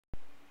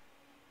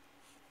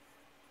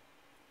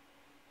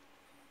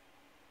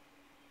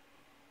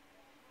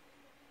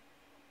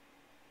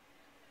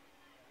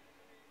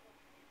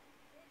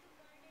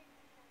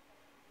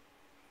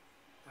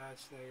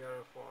That's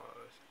Niagara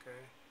Falls,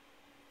 okay?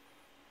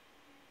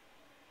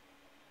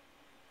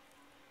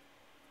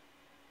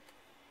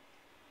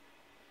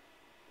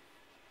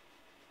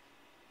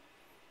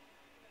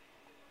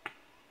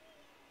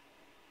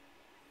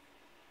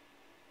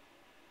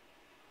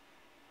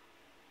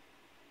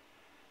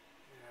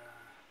 Yeah.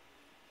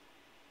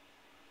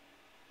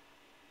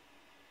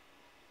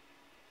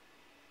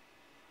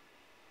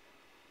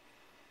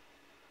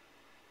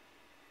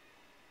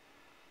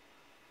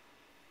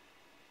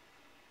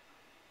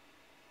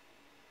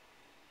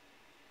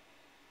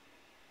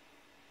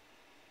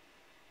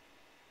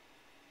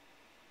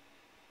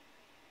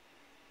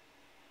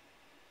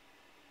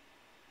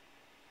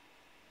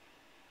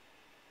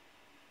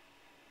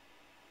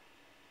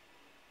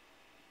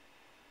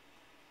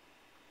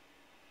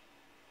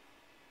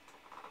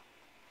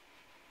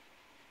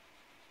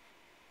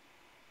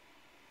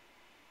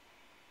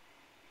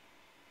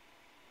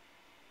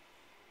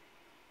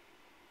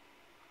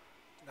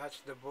 That's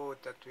the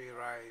boat that we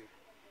ride.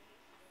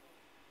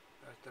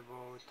 That's the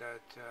boat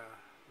that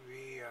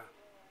we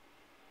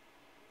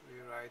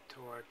ride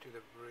toward to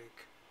the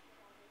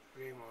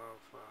rim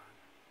of.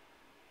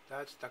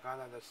 That's the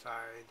Canada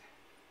side.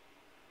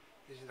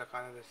 This is the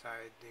Canada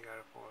side,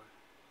 Niagara Falls,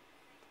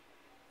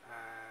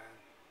 and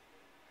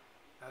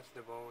that's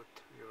the boat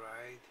we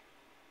ride.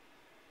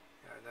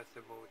 Yeah, that's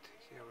the boat.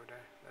 See over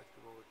there? That's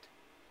the boat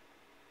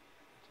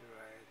that we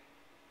ride,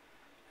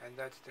 and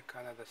that's the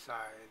Canada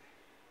side.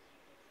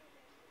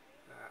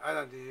 I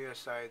know the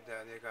U.S. side,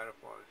 Niagara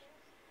Falls.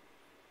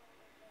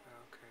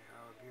 Okay,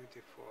 how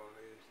beautiful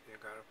is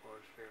Niagara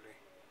Falls really.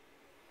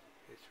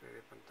 It's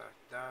really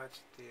fantastic.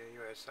 That's the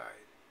US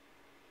side.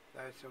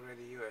 That's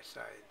already US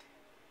side.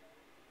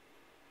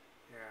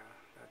 Yeah,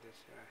 that is,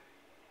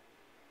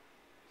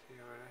 see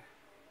over there?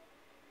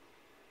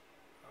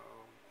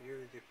 Oh,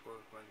 beautiful,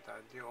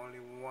 fantastic. The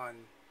only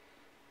one,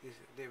 we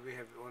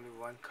have only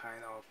one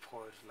kind of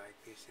falls like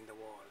this in the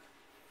world.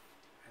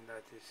 And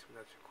that is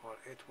what we call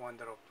Eighth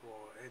Wonder of the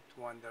World, Eighth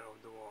Wonder of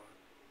the World.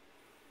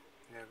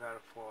 Niagara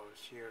Falls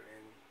here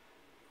in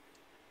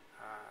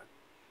uh,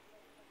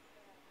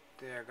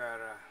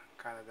 Niagara,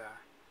 Canada,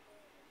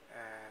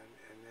 and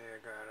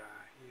Niagara,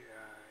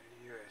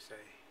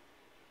 USA,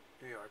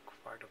 New York,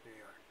 part of New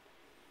York.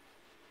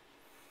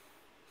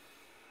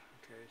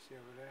 Okay, see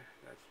over there?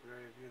 That's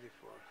very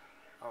beautiful.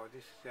 Oh,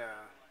 this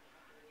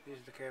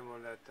is the cable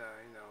that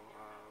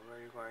where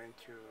you're going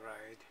to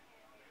ride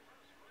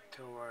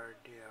toward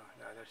the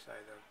other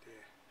side of the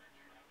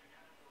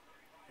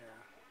yeah.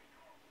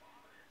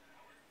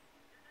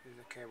 This is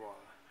the cable.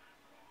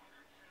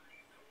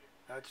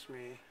 That's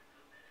me.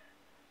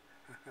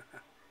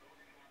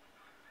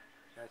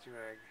 That's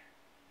Greg.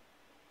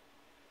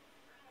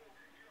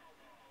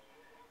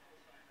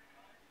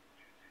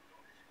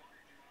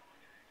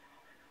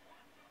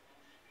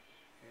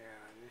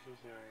 Yeah, this is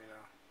the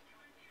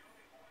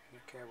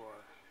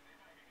cable.